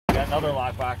Got another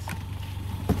lockbox.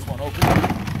 This one open.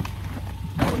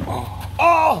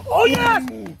 Oh, yes!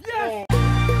 Yes!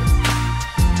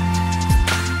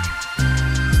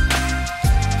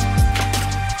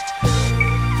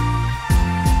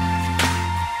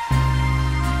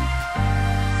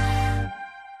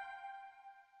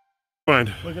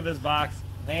 Look at this box.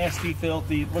 Nasty,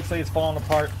 filthy. Looks like it's falling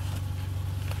apart.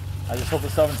 I just hope the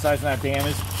stuff inside's not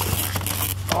damaged.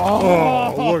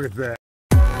 Oh, look at that.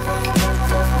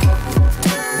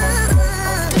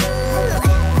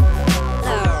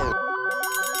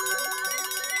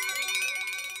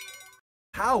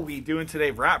 How we doing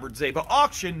today? Robert Zjaba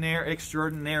Auctioneer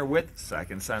Extraordinaire with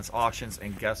Second Sense Auctions.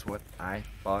 And guess what? I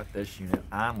bought this unit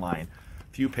online.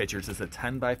 Few pictures. It's a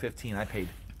 10 by 15. I paid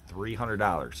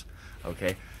 $300.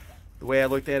 Okay, the way I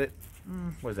looked at it,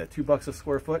 what is that, $2 a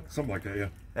square foot? Something like that, yeah.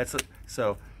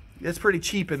 So it's pretty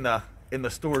cheap in the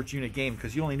storage unit game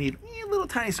because you only need a little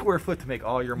tiny square foot to make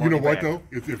all your money. You know what back. though?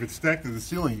 If it's stacked to the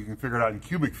ceiling, you can figure it out in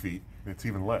cubic feet. It's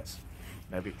even less.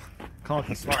 That'd be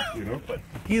Conky smart, you know. But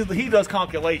he does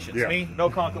calculations. Yeah. Me, no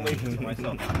calculations for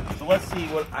myself. So let's see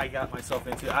what I got myself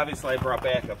into. Obviously, I brought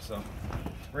backup. So,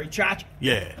 ready, Chach?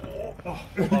 Yeah. Oh,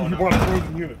 You want a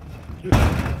frozen unit?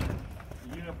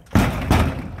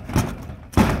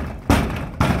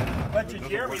 But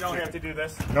Jeremy don't have to do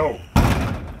this. No.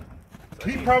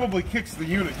 He probably kicks the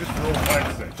unit just for old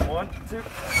time's sake. 1, 2.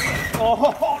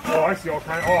 Oh, no. Oh, I see all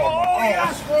kinds.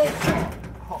 Yes.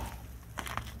 Oh,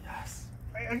 Yes.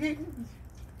 yes.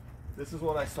 This is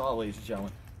what I saw, ladies and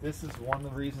gentlemen. This is one of the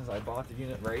reasons I bought the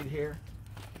unit right here,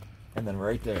 and then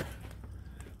right there,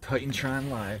 Titantron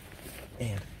Live,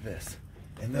 and this.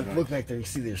 And then look back there. You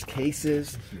see, there's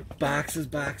cases, boxes,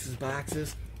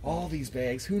 all these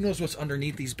bags. Who knows what's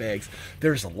underneath these bags?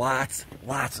 There's lots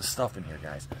of stuff in here,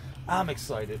 guys. I'm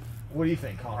excited. What do you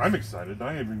think, Colin? I'm excited.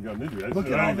 I haven't gotten into it. Look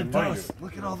at all the dust.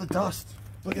 Look at all the dust.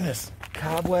 Look at this.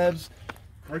 Cobwebs.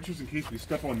 Archers, in case we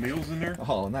step on nails in there.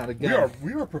 Oh, not again.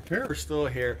 We are prepared. We're still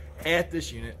here at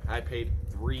this unit. I paid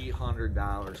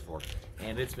 $300 for,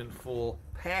 and it's been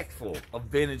packed full of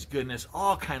vintage goodness,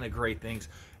 all kind of great things.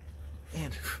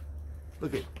 And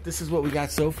look at this is what we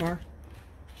got so far.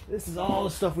 This is all the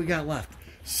stuff we got left.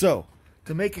 So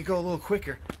to make it go a little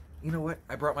quicker, you know what?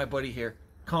 I brought my buddy here,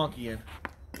 Conky, in.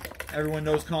 Everyone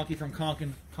knows Conky from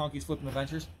Conky's Flippin'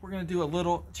 Adventures. We're gonna do a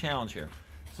little challenge here.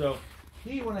 So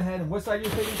he went ahead and what side are you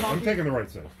taking, Conky? I'm taking the right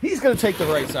side. He's gonna take the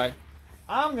right side.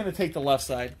 I'm gonna take the left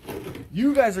side.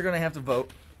 You guys are gonna have to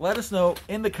vote. Let us know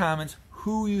in the comments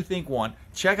who you think won.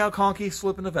 Check out Conky's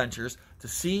Flippin' Adventures to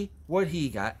see what he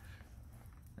got.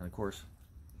 And of course,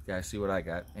 you guys see what I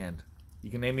got. And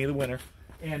you can name me the winner.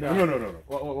 And No.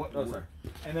 What? Oh, sorry.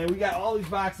 And then we got all these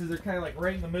boxes. They're kind of like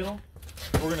right in the middle.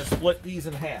 We're gonna split these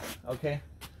in half. Okay.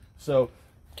 So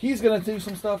he's gonna do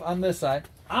some stuff on this side.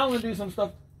 I'm gonna do some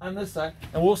stuff on this side,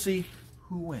 and we'll see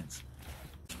who wins.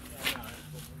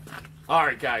 All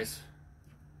right, guys.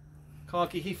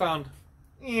 Conky, he found.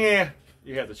 Yeah,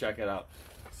 you have to check it out.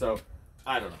 So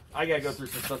I don't know. I gotta go through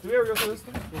some stuff. Do we ever go through this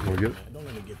thing? Want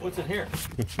to get it? What's in here?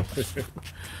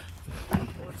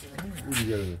 What do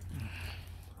you got in there?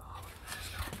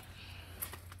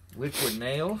 Liquid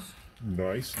nails.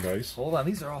 Nice. Hold on,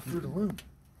 these are all Fruit of the Loom.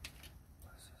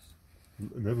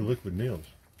 Another liquid nails.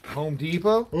 Home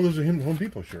Depot. Oh, those are Home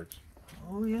Depot shirts.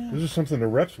 Oh yeah. This is something the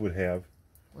reps would have.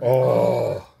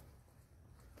 Oh,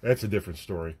 that's a different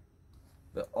story.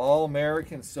 The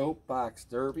All-American Soapbox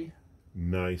Derby.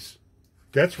 Nice.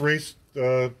 That's raced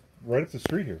right up the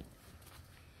street here.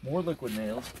 More liquid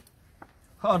nails.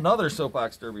 Oh, another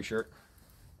Soapbox Derby Does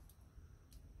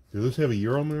this have a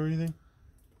year on them or anything?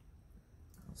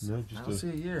 No, I don't see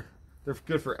a year. They're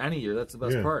good for any year. That's the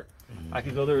best part. I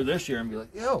could go there this year and be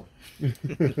like, yo.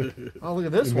 Oh, look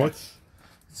at this one.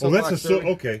 That's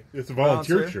okay. It's a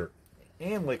volunteer shirt.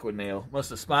 And liquid nail. Must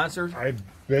have sponsored. I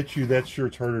bet you that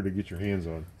shirt's harder to get your hands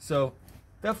on. So,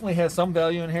 definitely has some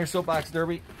value in here. Soapbox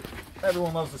Derby.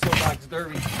 Everyone loves the Soapbox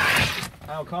Derby.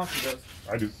 How Conky does.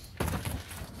 I do.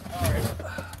 All right.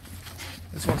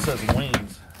 This one says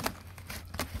Wayne's.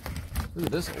 Look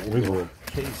at this old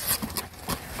case.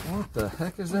 What the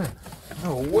heck is that?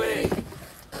 No way.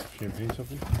 Champagne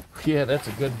something? Yeah, that's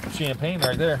a good champagne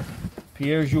right there.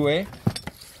 Pierre Jouet.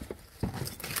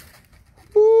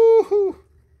 Woohoo!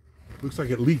 Looks like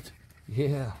it leaked.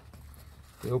 Yeah.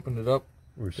 They opened it up.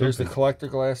 There's the collector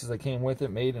glasses that came with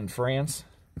it, made in France.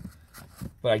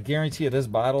 But I guarantee you this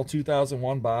bottle,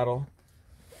 2001 bottle,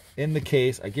 in the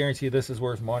case, I guarantee you this is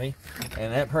worth money.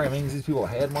 And that probably means these people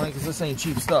had money because this ain't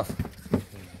cheap stuff.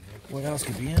 What else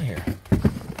could be in here?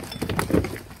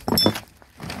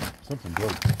 Something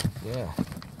broke. Yeah.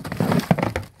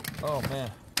 Oh, man.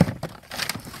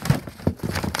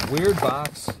 Weird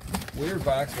box. Weird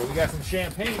box, but we got some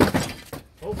champagne.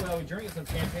 Hopefully I'll be drinking some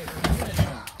champagne for a minute.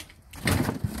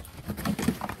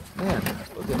 Man,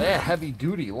 look at that heavy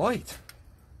duty light.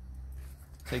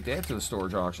 Take that to the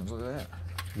storage auctions. Look at that.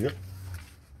 Yep.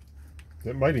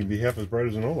 That might even be half as bright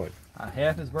as an Olight.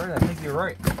 Half as bright? I think you're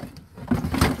right.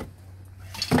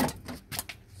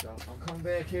 So I'm coming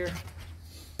back here.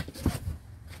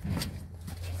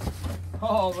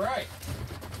 All right.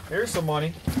 Here's some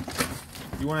money.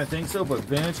 You want to think so? But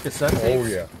vintage cassette tapes. Oh,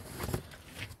 yeah.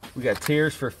 We got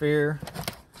Tears for Fear.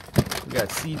 We got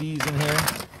CDs in here.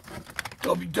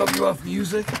 WWF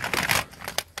music.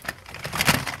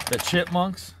 The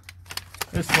Chipmunks.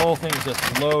 This whole thing is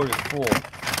just loaded full.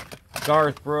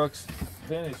 Garth Brooks,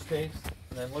 vintage tapes.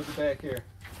 And then look back here.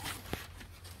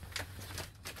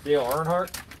 Dale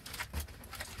Earnhardt.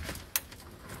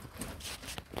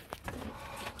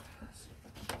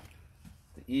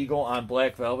 The Eagle on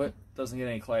black velvet. Doesn't get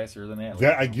any classier than that.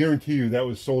 That I guarantee you that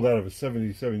was sold out of a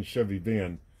 77 Chevy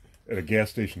van at a gas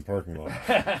station parking lot.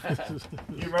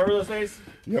 You remember those days?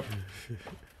 Yep.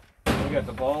 We got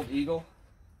the bald eagle.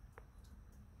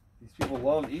 These people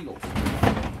love eagles.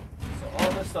 So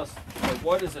all this stuff, like,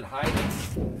 what is it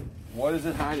hiding? What is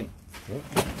it hiding?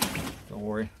 Yep. Don't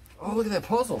worry. Oh, look at that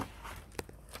puzzle.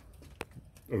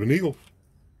 Of an eagle.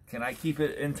 Can I keep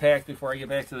it intact before I get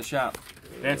back to the shop?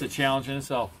 That's a challenge in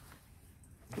itself.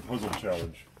 Puzzle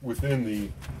challenge within the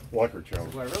locker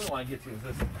challenge. What I really want to get to is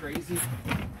this crazy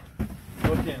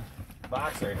looking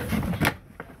box right here.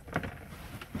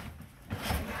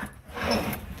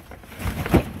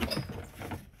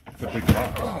 It's a big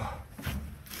box. Oh,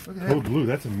 look at Code that blue.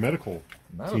 That's a medical team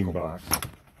medical box. box.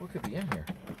 What could be in here?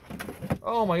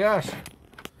 Oh my gosh!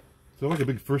 So like a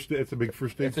big first. It's a big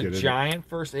first aid It's a kit. giant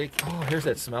first aid. Oh, here's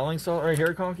that smelling salt right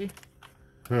here, Conky.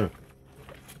 Huh.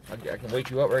 I can wake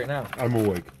you up right now. I'm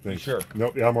awake. Thanks. Sure.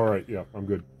 Nope. Yeah, I'm all right. Yeah, I'm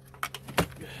good.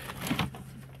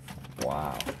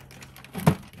 Wow.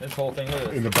 This whole thing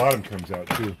is. And the bottom comes out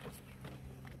too.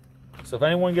 So if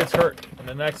anyone gets hurt in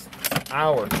the next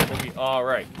hour, it'll be all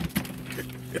right.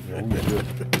 Yeah, we're good.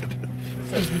 It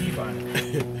says beef on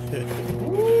it.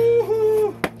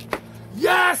 Woohoo!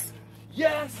 Yes!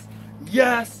 Yes!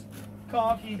 Yes!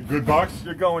 Conky. A good box?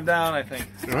 You're going down, I think.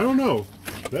 I don't know.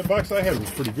 That box I had was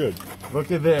pretty good. Look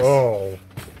at this. Oh.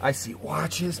 I see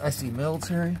watches. I see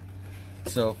military.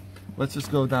 So let's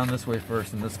just go down this way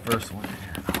first, and this first one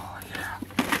here. Oh, yeah.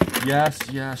 Yes,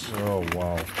 yes. Oh,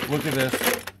 wow. Look at this.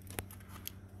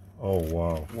 Oh,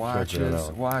 wow. Check that Watches,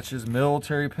 out. watches,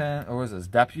 military pen. Or was this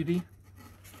deputy?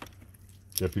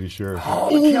 Deputy Sheriff. Oh,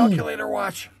 the calculator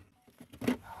watch.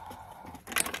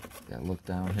 Gotta look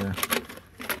down here.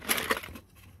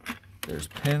 There's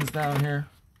pins down here.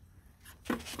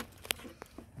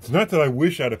 It's not that I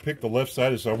wish I'd have picked the left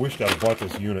side, it's I wished I'd have bought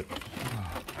this unit.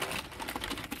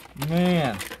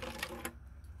 Man.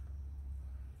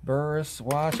 Burris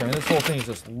watch. I mean, this whole thing is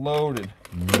just loaded.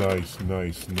 Nice,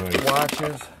 nice, nice.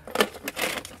 Watches.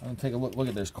 I'm gonna take a look. Look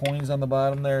at there's coins on the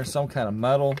bottom there. Some kind of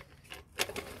metal.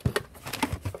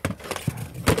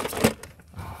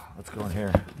 Oh, let's go in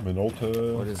here.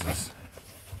 Minolta. What is this?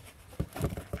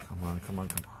 Come on, come on,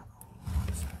 come on. What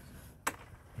is that?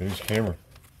 There's camera.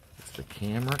 It's the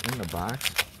camera in the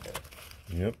box.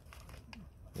 Yep.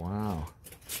 Wow.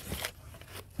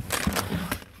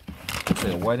 It's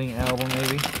a wedding album,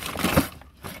 maybe.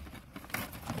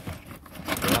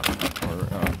 Yep. Or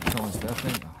Telling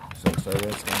Stephanie. Oh, I'm so excited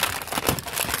that's going.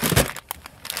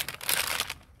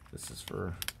 This is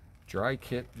for dry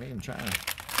kit made in China.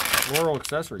 Floral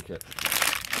accessory kit.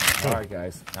 All right,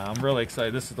 guys. I'm really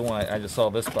excited. This is the one I just saw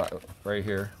this spot right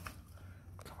here.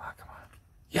 Come on, come on.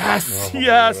 Yes, Oh,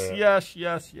 yes, yeah. yes,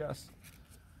 yes, yes.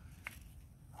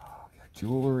 Oh, we got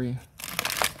jewelry.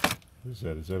 What is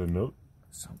that? Is that a note?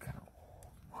 Some kind of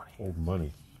old money. Old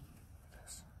money.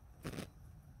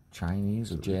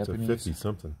 Chinese or Japanese. It's a 50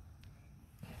 something.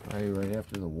 Right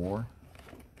after the war.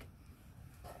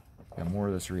 Got more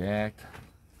of this React.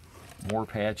 More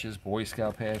patches, Boy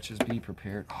Scout patches. Be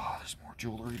prepared. Oh, there's more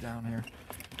jewelry down here.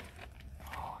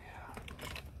 Oh, yeah.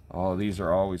 Oh, these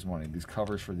are always money. These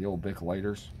covers for the old Bic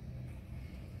lighters.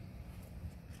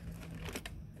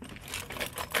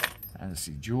 I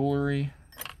see jewelry.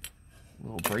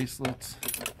 Little bracelets.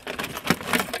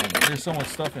 And there's so much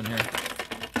stuff in here.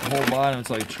 The whole bottom, it's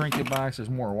like a trinket box. There's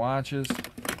more watches.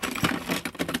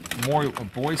 More a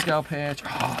Boy Scout patch.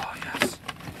 Oh, yes.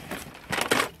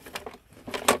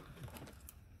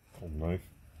 Old knife.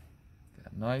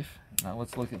 Got a knife. Now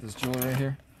let's look at this jewelry right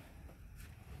here.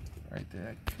 Right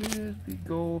there. Could be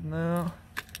gold now.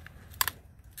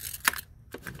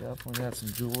 Definitely got some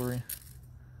jewelry.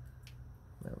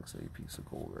 That looks like a piece of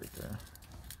gold right there.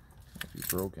 might be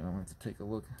broken. I'm going to have to take a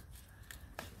look.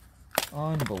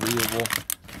 Unbelievable.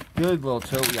 Good little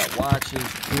tote. We got watches,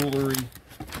 jewelry,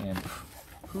 and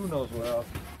who knows what else.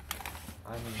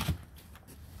 I mean,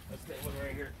 let's take a look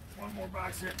right here. One more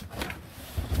box here.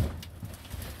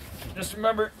 Just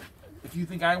remember, if you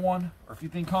think I won, or if you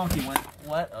think Conky won,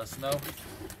 let us know.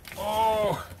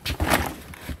 Oh!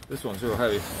 This one's real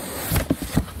heavy.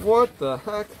 What the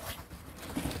heck?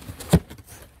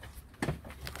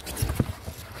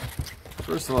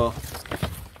 First of all,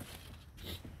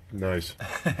 nice.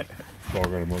 Dog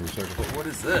on a motorcycle. But what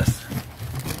is this?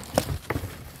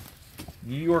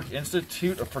 New York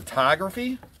Institute of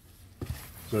Photography?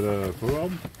 Is that a photo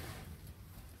album?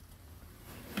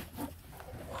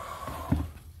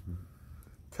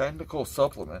 Technical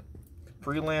supplement.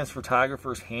 Freelance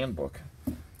Photographer's Handbook.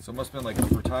 So it must have been like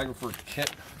a photographer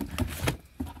kit.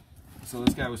 So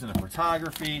this guy was into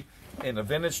photography, into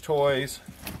vintage toys.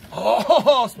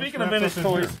 Oh, speaking of vintage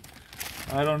toys.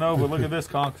 I don't know, but look at this,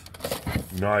 Conk.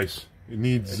 Nice. It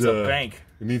needs it's a bank.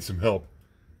 It needs some help.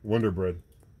 Wonder Bread.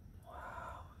 Wow.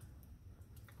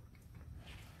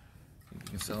 Think you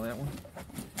can sell that one?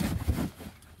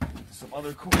 Some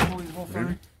other cool toys we'll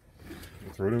find.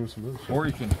 Throw it in with some other stuff. Or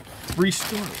you can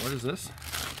restore it. What is this?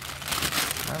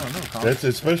 I don't know, Conk.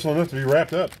 It's special enough to be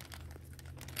wrapped up.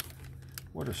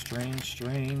 What a strange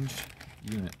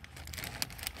unit.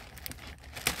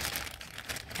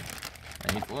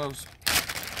 I hate gloves.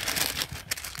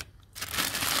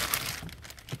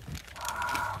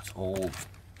 Wow, it's old.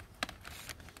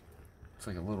 It's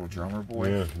like a little drummer boy.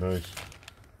 Yeah, nice.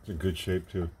 It's in good shape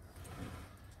too.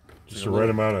 Just the right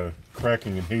amount of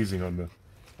cracking and hazing on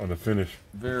the finish.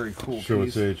 Very cool. Show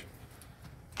piece. its age.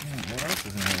 Man, what else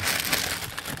is in here?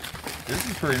 This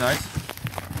is pretty nice.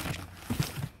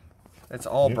 It's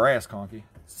all brass, Conky.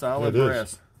 Solid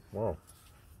brass. Wow.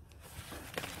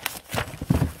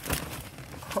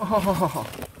 Oh,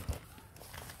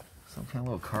 some kind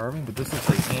of little carving, but this looks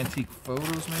like antique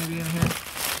photos maybe in here.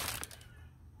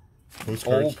 Postcards.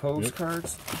 Old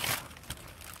postcards.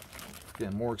 It's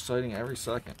getting more exciting every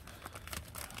second.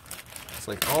 It's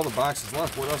like all the boxes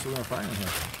left. What else are we going to find in here?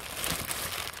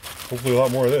 Hopefully a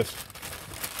lot more of this.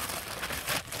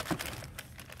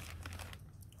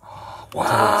 Oh,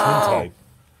 wow.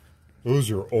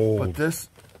 Those are old. But this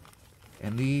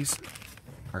and these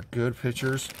are good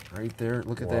pictures right there.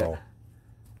 Look at that.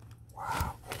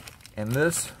 Wow. And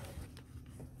this,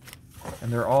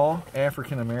 and they're all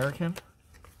African American,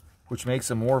 which makes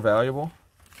them more valuable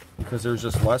because there's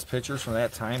just less pictures from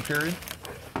that time period.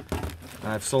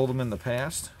 And I've sold them in the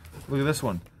past. Look at this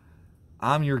one.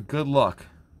 I'm your good luck.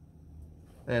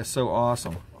 That's so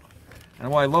awesome. And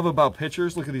what I love about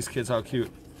pictures, look at these kids, how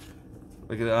cute.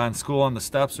 Look at it on school on the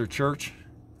steps or church.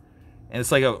 And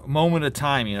it's like a moment of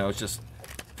time, you know, it's just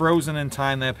frozen in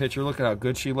time, that picture. Look at how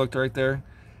good she looked right there.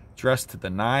 Dressed to the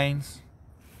nines.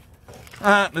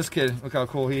 This kid, look how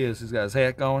cool he is. He's got his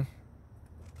hat going.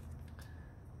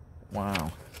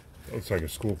 Wow. Looks like a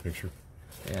school picture.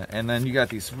 Yeah, and then you got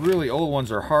these really old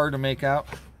ones are hard to make out.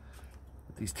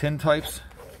 These tin types.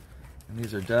 And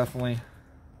these are definitely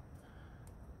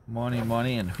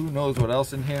money, and who knows what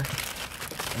else in here.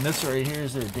 And this right here,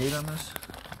 is there a date on this?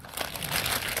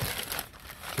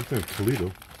 Something of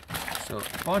Toledo. So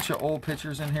a bunch of old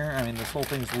pictures in here. I mean, this whole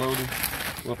thing's loaded.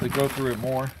 We'll have to go through it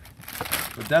more.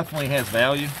 But definitely has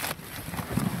value.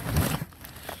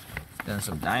 Then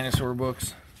some dinosaur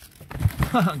books.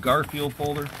 Garfield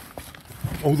folder.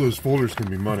 Oh, those folders can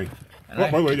be money.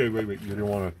 And wait. You don't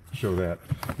want to show that.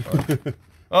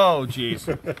 Oh, jeez.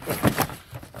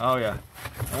 Oh, yeah.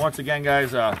 And once again,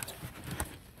 guys,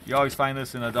 you always find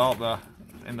this in adult,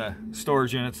 in the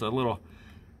storage units, a little,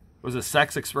 was it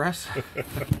Sex Express?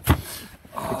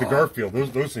 But the Garfield,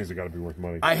 those things have got to be worth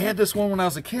money. I had this one when I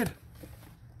was a kid.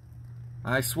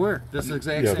 I swear, this is the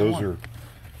exact same one.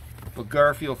 But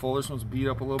Garfield folder, this one's beat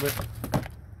up a little bit.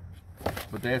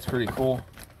 But that's pretty cool.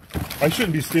 I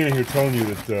shouldn't be standing here telling you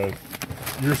that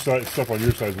your stuff on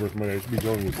your side is worth money. I should be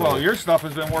telling you. Well, your stuff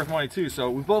has been worth money too. So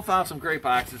we both found some great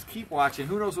boxes. Keep watching.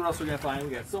 Who knows what else we're gonna find? We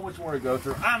got so much more to go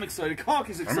through. I'm excited.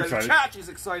 Conky's excited. Chachi's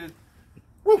excited.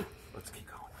 Woo! Let's keep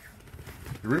going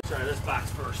here. Try this box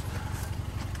first.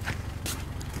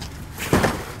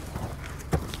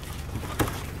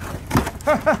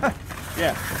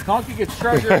 Yeah, Conky gets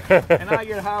treasure, and I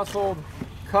get household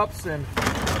cups and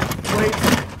plates.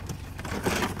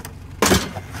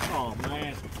 Oh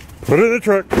man! Put it in the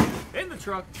truck. In the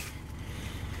truck.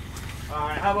 All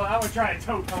right, how about I would try a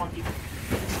tote, Conky?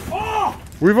 Oh!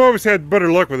 We've always had better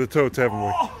luck with the totes, haven't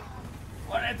we? Oh!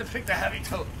 Why'd I have to pick the heavy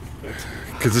tote?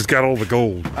 Because it's got all the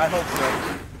gold. I hope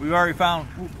so. We've already found.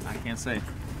 Ooh, I can't say.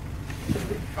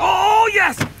 Oh! Oh,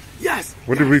 yes! Yes!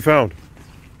 What did we found?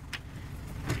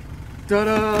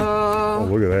 Ta-da! Oh,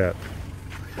 look at that.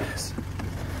 Yes.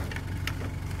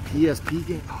 PSP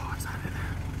game. Oh, it's not in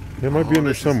there. It might be in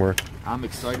there somewhere. I'm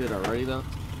excited already, though.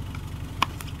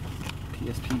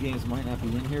 PSP games might not be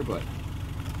in here, but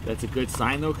that's a good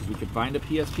sign, though, because we could find a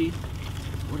PSP.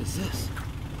 What is this?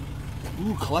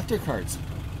 Ooh, collector cards.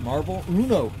 Marble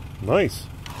Uno. Nice.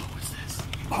 Oh, what's this?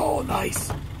 Oh, nice.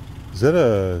 Is that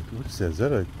a, what is that? Is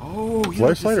that a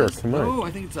flashlight or a knife? Oh, I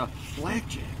think it's a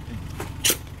blackjack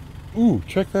thing. Ooh,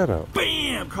 check that out.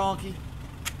 Bam, Conky.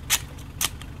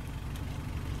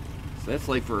 So that's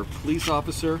like for a police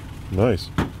officer. Nice.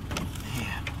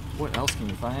 Man, what else can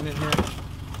we find in here?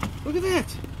 Look at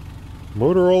that.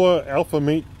 Motorola Alpha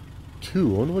Mate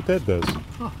 2. I wonder what that does.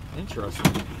 Huh,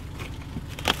 interesting.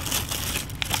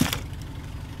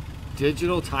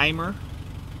 Digital timer.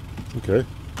 Okay.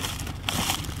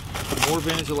 More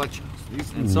vintage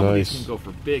electronics. And some of these can go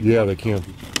for big. Yeah, they can.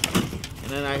 And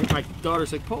then my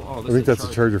daughter's like, oh, this I think is that's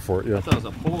a charger for it, yeah. I thought it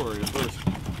was a Polaroid at first.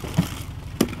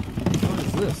 What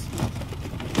is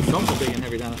this? Something big and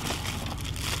heavy down it.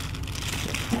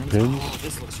 Pins. Oh,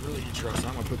 this looks really interesting.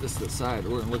 I'm going to put this to the side. We're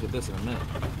going to look at this in a minute.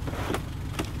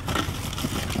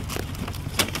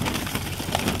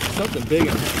 Something big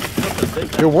and something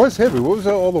big. It was heavy. What was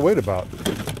all the weight about?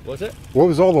 Was it? What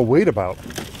was all the weight about?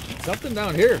 Something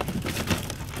down here.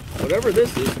 Whatever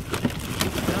this is.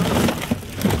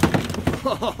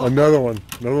 Another one.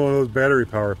 Another one of those battery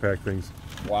power pack things.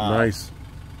 Wow. Nice.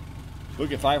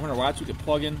 Look at 500 watts. We could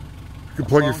plug in. You can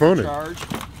plug your phone in. Charge.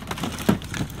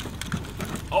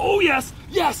 Oh, yes.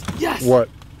 Yes. Yes. What?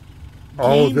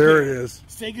 Oh, Game there Gear. it is.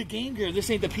 Sega Game Gear. This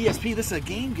ain't the PSP. This is a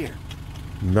Game Gear.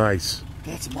 Nice.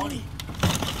 That's money.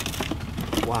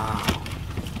 Wow.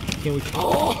 Can we?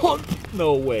 Oh,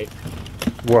 no way.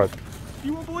 What?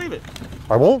 You won't believe it.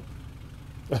 I won't?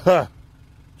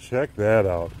 Check that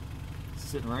out.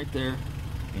 Sitting right there.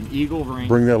 An eagle ring.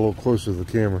 Bring that a little closer to the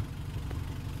camera.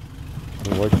 I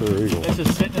like their eagle. This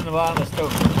is sitting in the bottom of the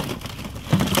stove.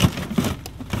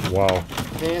 Wow.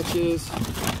 Patches.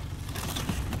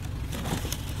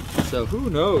 So who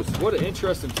knows? What an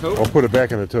interesting tote. I'll put it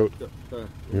back in the tote. Yeah,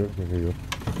 Yeah, there you go.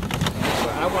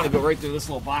 but I want to go right through this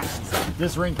little box.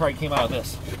 This ring probably came out of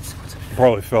this.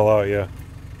 Probably fell out, yeah.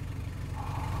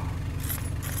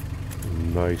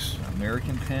 Nice.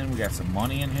 American pin. We got some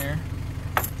money in here.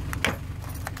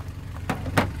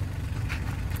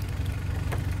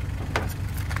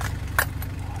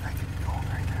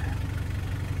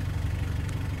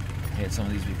 Had some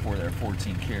of these before. They're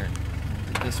 14 karat.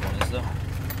 Look at this one is though.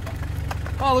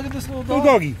 Oh, look at this little dog.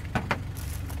 Little doggy.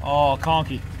 Oh,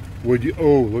 Conky. Would you?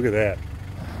 Oh, look at that.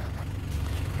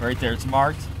 Right there, it's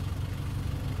marked.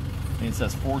 And it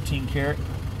says 14 karat.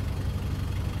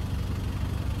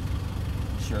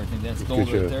 Sure, I think that's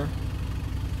gold right there.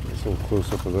 Let's a little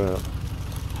close up of that.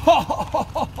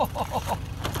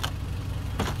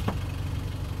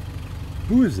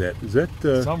 Who is that? Is that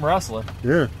some wrestler?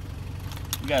 Yeah.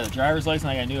 You got a driver's license,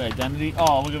 I got a new identity.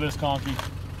 Oh, look at this, Conky.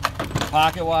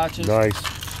 Pocket watches. Nice.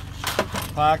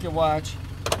 Pocket watch.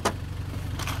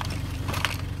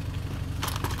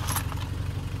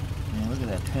 Man, look at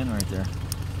that pin right there.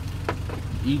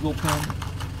 Eagle pin.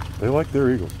 They like their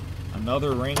eagles.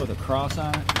 Another ring with a cross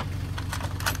on it.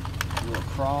 A little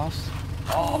cross.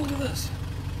 Oh, look at this.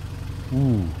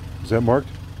 Ooh. Is that marked?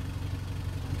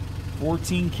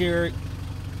 14 karat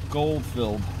gold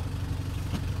filled.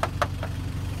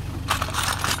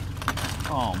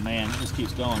 Oh man, it just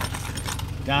keeps going.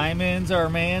 Diamonds are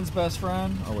man's best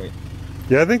friend. Oh wait.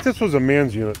 Yeah, I think this was a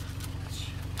man's unit.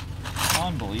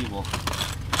 Unbelievable.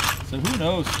 So who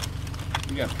knows?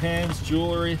 We got pins,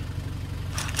 jewelry,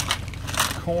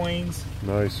 coins,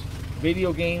 Nice.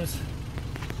 video games.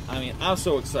 I mean, I'm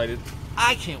so excited.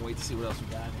 I can't wait to see what else we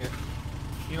got in here.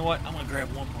 You know what? I'm gonna grab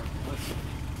one more. Let's see.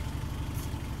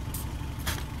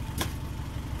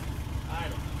 I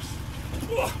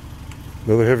don't know. Ugh,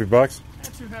 Another heavy box.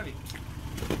 that's too heavy.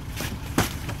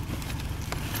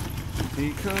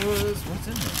 Because what's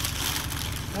in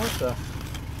there? What the?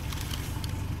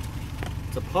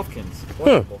 It's a Puffkins.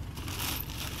 Collectible.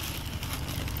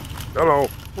 Hello.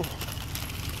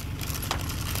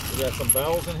 We got some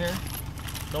bells in here.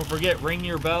 Don't forget, ring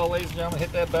your bell, ladies and gentlemen.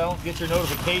 Hit that bell. Get your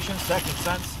notifications. Second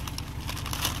sense.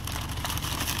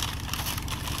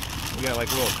 We got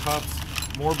like little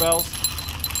cups. More bells.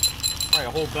 Probably a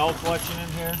whole bell collection in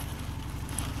here.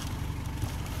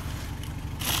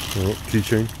 Oh,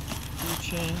 keychain.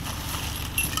 Keychain.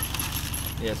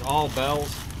 Yeah, it's all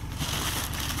bells.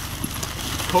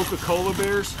 Coca-Cola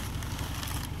bears.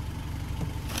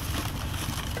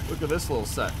 Look at this little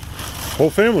set. Whole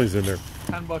family's in there.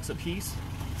 $10 a piece.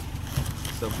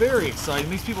 So very exciting.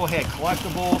 These people had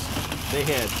collectibles.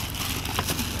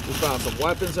 We found some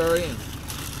weapons already. And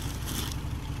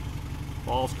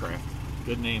Balls Craft.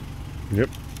 Good name. Yep.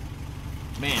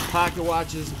 Man, pocket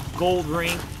watches, gold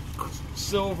ring,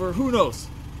 silver, who knows?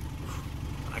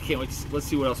 I can't wait. Let's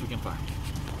see what else we can find.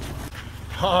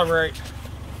 All right.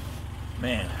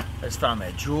 Man, I just found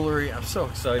that jewelry. I'm so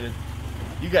excited.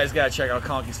 You guys got to check out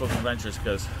Conky's Flippin' Adventures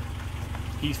because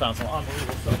he's found some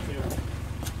unbelievable stuff too.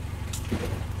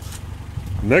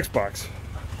 Next box.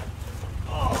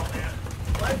 Oh, man.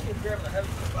 Why did you grab the heavy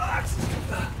box?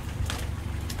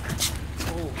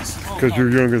 Because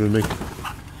you're younger than me.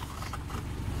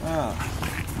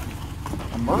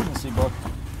 Emergency book.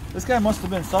 This guy must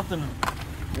have been something.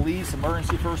 Police,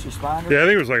 emergency, first responder. Yeah, I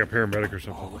think it was like a paramedic or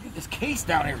something. Oh, look at this case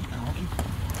down here.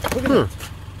 Look at it.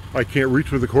 I can't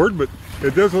reach with the cord, but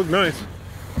it does look nice.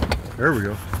 There we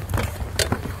go.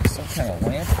 Some kind of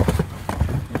lamp.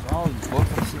 There's all these books.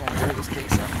 Let's see how heavy this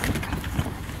case is.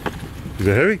 Is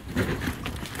it heavy?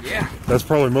 Yeah. That's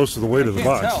probably most of the weight of the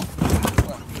box. Tell.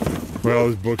 Well,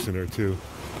 there's books in there too.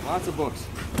 Lots of books.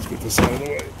 Let's get this out of the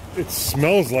way. It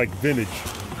smells like vintage.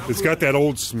 It's got that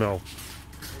old smell.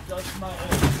 It does smell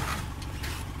old.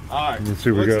 All right. Let's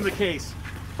see what we What's got. in the case?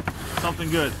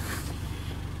 Something good.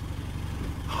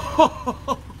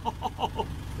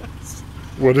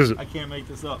 What is it? I can't make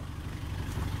this up.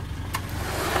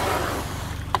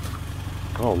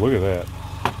 Oh, look at that.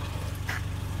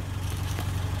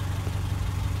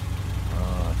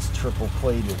 It's triple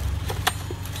plated.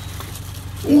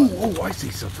 Oh, I see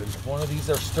something. One of these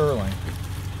are sterling.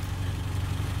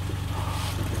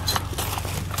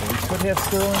 So we could have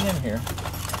sterling in here.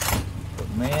 But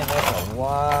man, that's a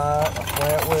lot of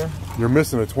flatware. You're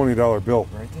missing a $20 bill.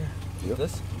 Right there. Yep.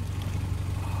 This?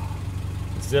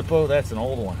 Zippo, that's an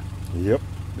old one. Yep.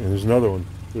 And there's another one.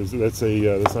 That's not a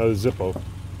Zippo.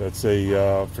 That's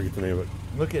a, forget the name of it.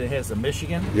 Look at it, has a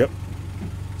Michigan. Yep.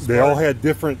 They all had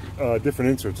different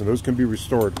inserts, and those can be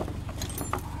restored.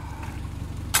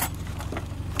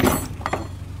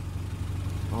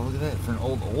 Oh, look at that, for an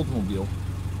old Oldsmobile.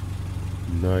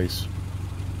 Nice.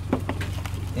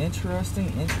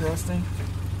 Interesting, interesting.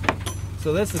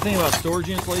 So that's the thing about storage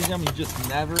units, ladies and gentlemen. You just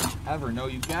never, ever know.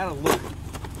 You've got to look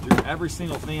through every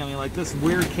single thing. I mean, like this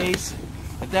weird case,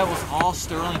 if that was all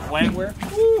sterling flatware,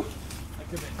 woo, that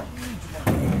could have been huge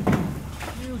money.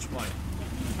 Huge money.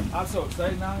 I'm so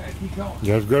excited now. I gotta keep going.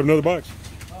 You have to grab another box.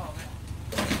 Oh,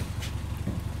 man.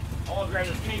 I want to grab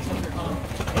this case up here, huh?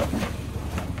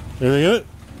 Anything in it?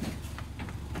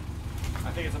 I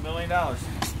think it's $1 million.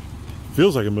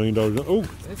 Feels like $1 million. Oh,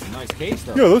 It's a nice case,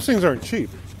 though. you know, those things aren't cheap.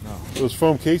 No. Those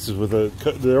foam cases with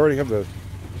they already have the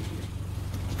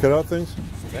cutout things.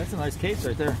 That's a nice case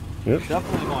right there. Yep.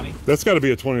 Definitely money. That's got to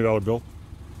be a $20 bill.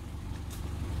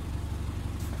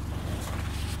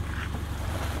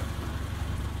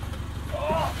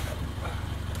 Oh.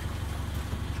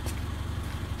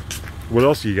 What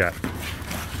else you got?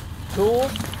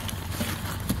 Tools.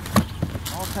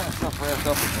 All kind of stuff wrapped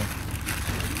up in here.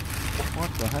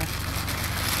 What the heck?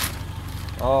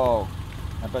 Oh,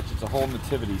 I bet you it's a whole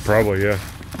nativity set. Probably, yeah.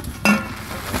 Yeah,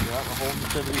 a whole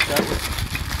nativity set.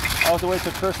 I'll have to wait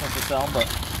till Christmas to sell them, but...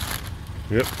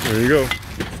 Yep, there you go.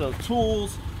 So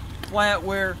tools,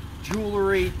 flatware,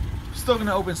 jewelry. Still going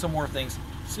to open some more things.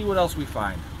 See what else we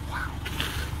find. Wow.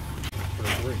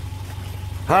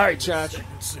 All right, Chach.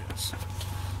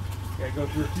 Got to go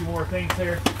through a few more things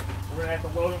here. We're going to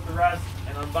have to load up the rest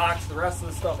and unbox the rest of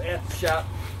the stuff at the shop.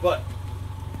 But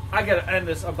I got to end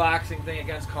this unboxing thing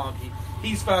against Conky.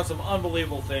 He's found some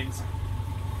unbelievable things.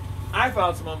 I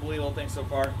found some unbelievable things so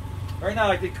far. Right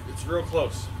now, I think it's real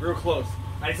close. Real close.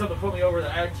 I need something to put me over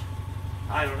the edge.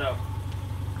 I don't know.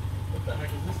 What the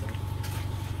heck is this thing?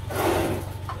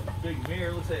 A big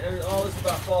mirror. Looks like all this is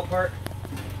about to fall apart.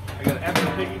 I got an empty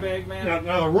piggy bag, man.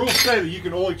 Now the rules say that you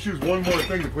can only choose one more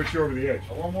thing to put you over the edge.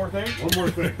 One more thing? One more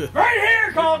thing. Right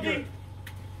here, Conky!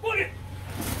 Look at.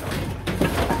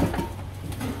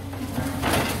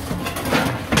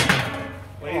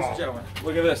 Ladies and gentlemen,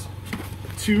 look at this.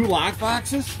 2 lock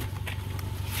boxes.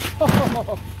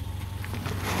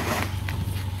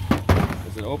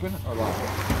 Is it open or locked?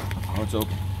 Oh, it's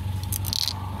open.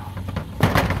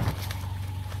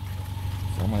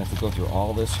 So I'm gonna have to go through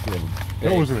all this scribbling.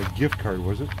 That wasn't a gift card,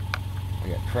 was it? I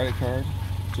got credit card,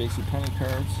 JCPenney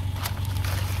cards.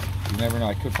 You never know,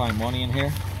 I could find money in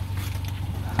here.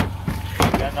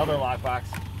 Got another lockbox.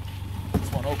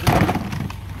 This one open.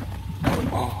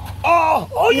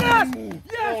 Oh yes!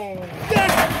 Yes!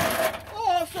 Yes!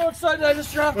 Oh, I'm so excited I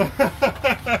just dropped it.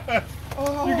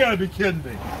 Oh. You gotta be kidding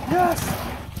me. Yes!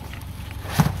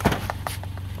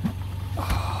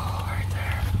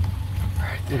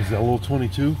 What is that, a little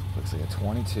 22? Looks like a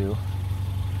 22.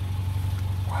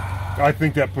 I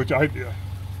think that puts, I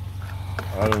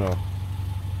don't know.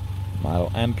 Model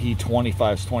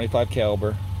MP25, 25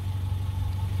 caliber.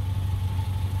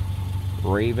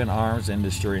 Raven Arms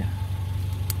Industry.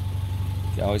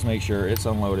 You always make sure it's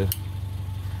unloaded.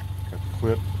 Got the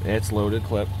clip. It's loaded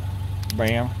clip.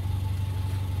 Bam.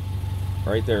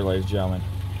 Right there, ladies and gentlemen.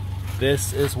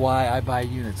 This is why I buy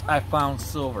units. I found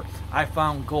silver. I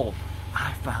found gold.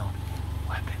 I found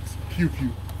weapons. Pew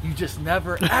pew. You just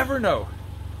never ever know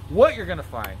what you're gonna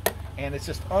find, and it's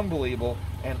just unbelievable.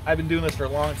 And I've been doing this for a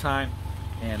long time,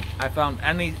 and I found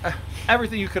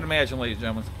everything you could imagine, ladies and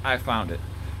gentlemen. I found it.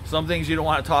 Some things you don't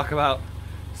want to talk about.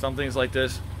 Some things like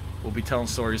this, we'll be telling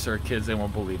stories to our kids. They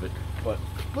won't believe it. But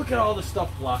look at all the stuff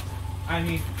left. I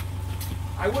mean,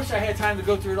 I wish I had time to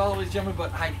go through it all, ladies and gentlemen,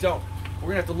 but I don't. We're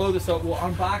gonna have to load this up. We'll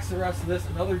unbox the rest of this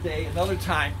another day, another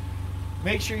time.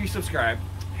 Make sure you subscribe,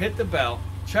 hit the bell,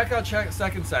 check out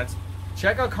Second Sense,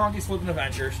 check out Conky's Flippin'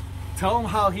 Adventures. Tell him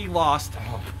how he lost.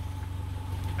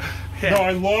 No,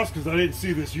 I lost because I didn't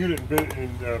see this unit and bid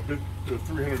the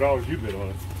 $300 you bid on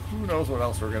it. Who knows what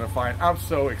else we're gonna find? I'm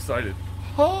so excited.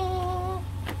 All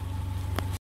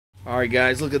right,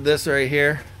 guys, look at this right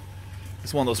here.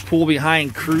 It's one of those pull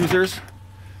behind cruisers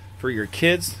for your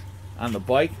kids on the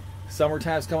bike.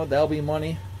 Summertime's coming, that'll be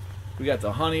money. We got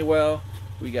the Honeywell,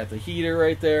 we got the heater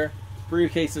right there,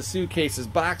 briefcases, suitcases,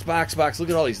 box. Look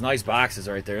at all these nice boxes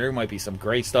right there. There might be some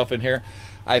great stuff in here.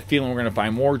 I have a feeling we're gonna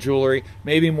find more jewelry,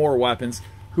 maybe more weapons.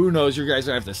 Who knows? You guys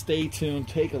are gonna have to stay tuned,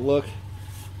 take a look.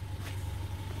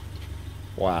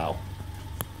 Wow.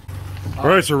 All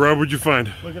right, so Rob, what'd you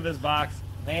find? Look at this box.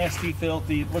 Nasty,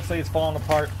 filthy. Looks like it's falling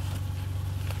apart.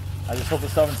 I just hope the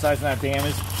stuff inside's not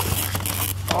damaged.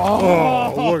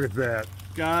 Oh, look at that.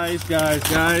 Guys.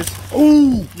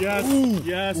 Ooh! Yes, ooh,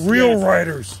 yes. Real yes.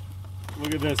 riders.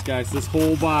 Look at this, guys. This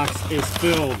whole box is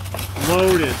filled,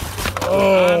 loaded,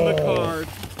 Oh. on the card.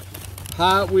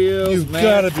 Hot Wheels, You've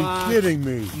got to be Matchbox, kidding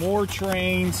me. more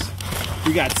trains.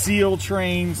 We got seal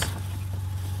trains.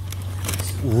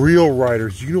 Real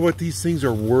riders. You know what these things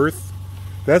are worth?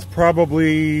 That's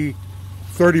probably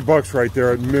 30 bucks right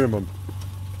there at minimum.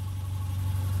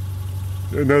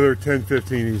 Another 10,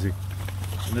 15 easy.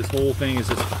 And this whole thing is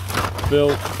just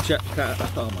filled. Check.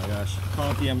 Oh my gosh.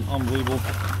 Conky, unbelievable.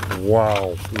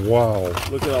 Wow. Wow.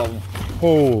 Look at all of them.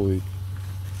 Holy.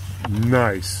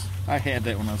 Nice. I had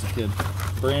that when I was a kid.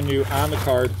 Brand new, on the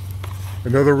card.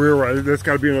 Another real rider. That's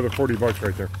got to be another 40 bucks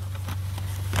right there.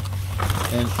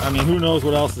 And I mean, who knows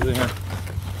what else is in here?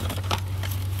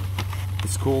 The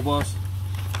school bus.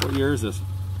 What year is this?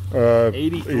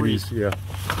 83. 80s, yeah.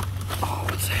 Oh,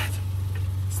 what's that?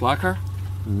 Slot car?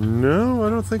 No, I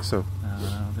don't think so. I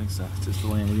don't think so. It's just a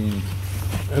Lamborghini.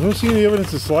 I don't see any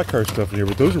evidence of slot car stuff in here,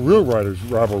 but those real riders,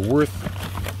 Rob, are worth...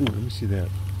 Ooh, let me see that.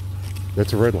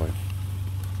 That's a red line.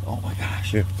 Oh my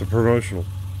gosh. Yeah, it's a promotional.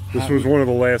 This was one of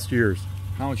the last years.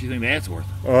 How much do you think that's worth?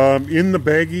 In the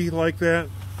baggie like that,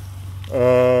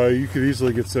 you could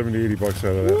easily get 70, 80 bucks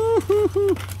out of that.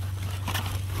 Woo-hoo-hoo.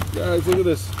 Guys, look at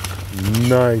this.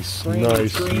 Nice, Train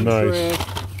nice. track.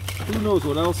 Who knows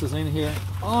what else is in here?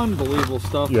 Unbelievable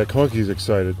stuff. Yeah, Conky's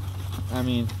excited. I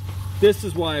mean, this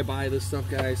is why I buy this stuff,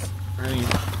 guys. I mean,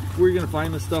 where are you going to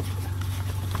find this stuff?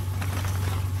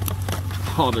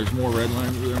 Oh, there's more red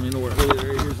lines. I mean,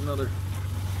 here's another.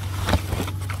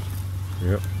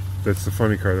 Yep, that's the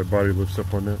funny car. That body lifts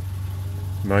up on that.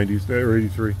 90s, or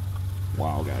 83.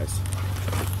 Wow, guys.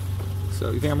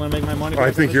 So you think I'm going to make my money?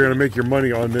 I think you're going to make your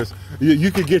money on this.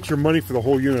 You could get your money for the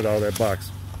whole unit out of that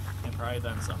box. And probably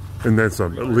then some. And then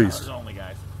some, at least. Only,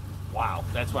 guys. Wow,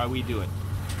 that's why we do it.